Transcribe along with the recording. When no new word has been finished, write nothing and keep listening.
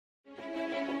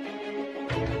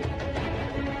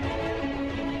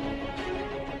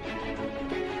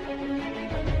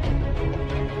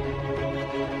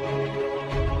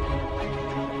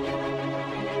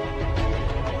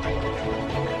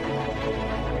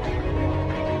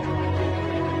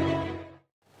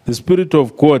The Spirit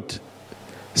of God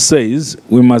says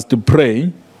we must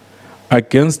pray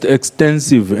against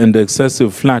extensive and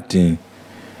excessive flooding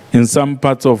in some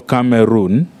parts of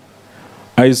Cameroon.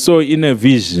 I saw in a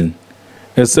vision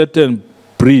a certain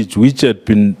bridge which had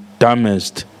been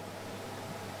damaged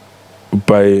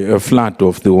by a flood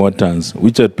of the waters,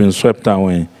 which had been swept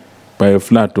away by a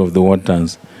flood of the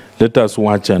waters. Let us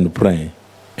watch and pray.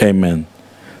 Amen.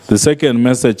 The second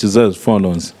message is as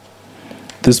follows.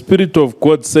 The Spirit of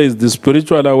God says the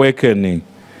spiritual awakening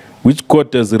which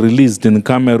God has released in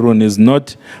Cameroon is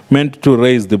not meant to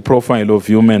raise the profile of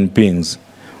human beings.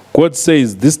 God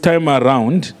says this time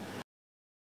around,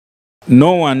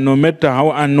 no one, no matter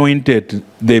how anointed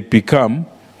they become,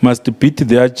 must beat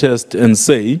their chest and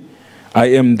say, I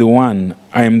am the one,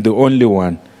 I am the only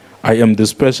one, I am the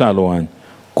special one.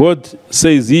 God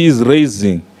says he is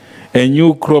raising a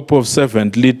new crop of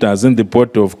servant leaders in the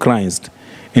body of Christ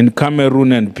in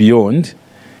Cameroon and beyond.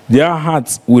 Their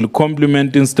hearts will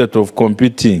complement instead of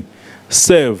competing,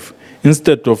 serve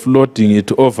instead of lording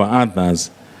it over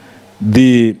others.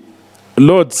 The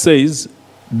Lord says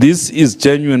this is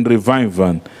genuine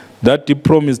revival that he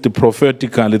promised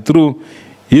prophetically through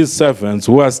his servants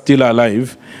who are still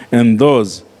alive and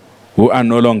those who are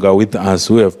no longer with us,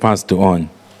 who have passed on.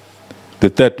 The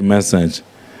third message.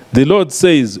 The Lord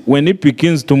says when he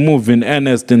begins to move in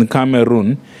earnest in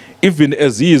Cameroon, even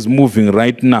as he is moving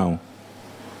right now,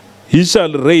 he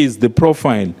shall raise the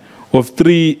profile of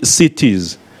 3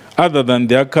 cities other than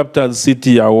their capital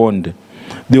city, Yaoundé.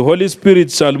 The Holy Spirit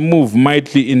shall move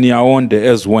mightily in Yaoundé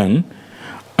as well.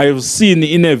 I have seen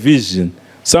in a vision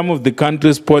some of the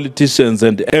country's politicians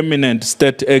and eminent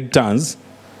state actors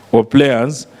or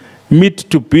players meet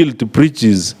to build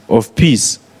bridges of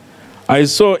peace. I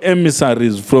saw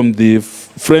emissaries from the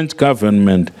French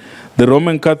government, the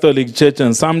Roman Catholic Church,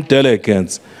 and some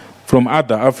delegates from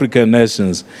other African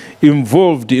nations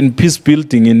involved in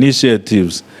peace-building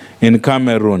initiatives in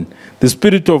Cameroon. The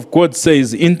Spirit of God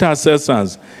says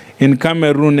intercessors in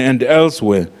Cameroon and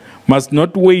elsewhere must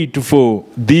not wait for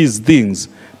these things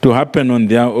to happen on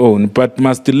their own, but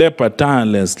must labor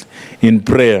tirelessly in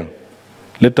prayer.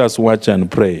 Let us watch and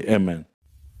pray. Amen.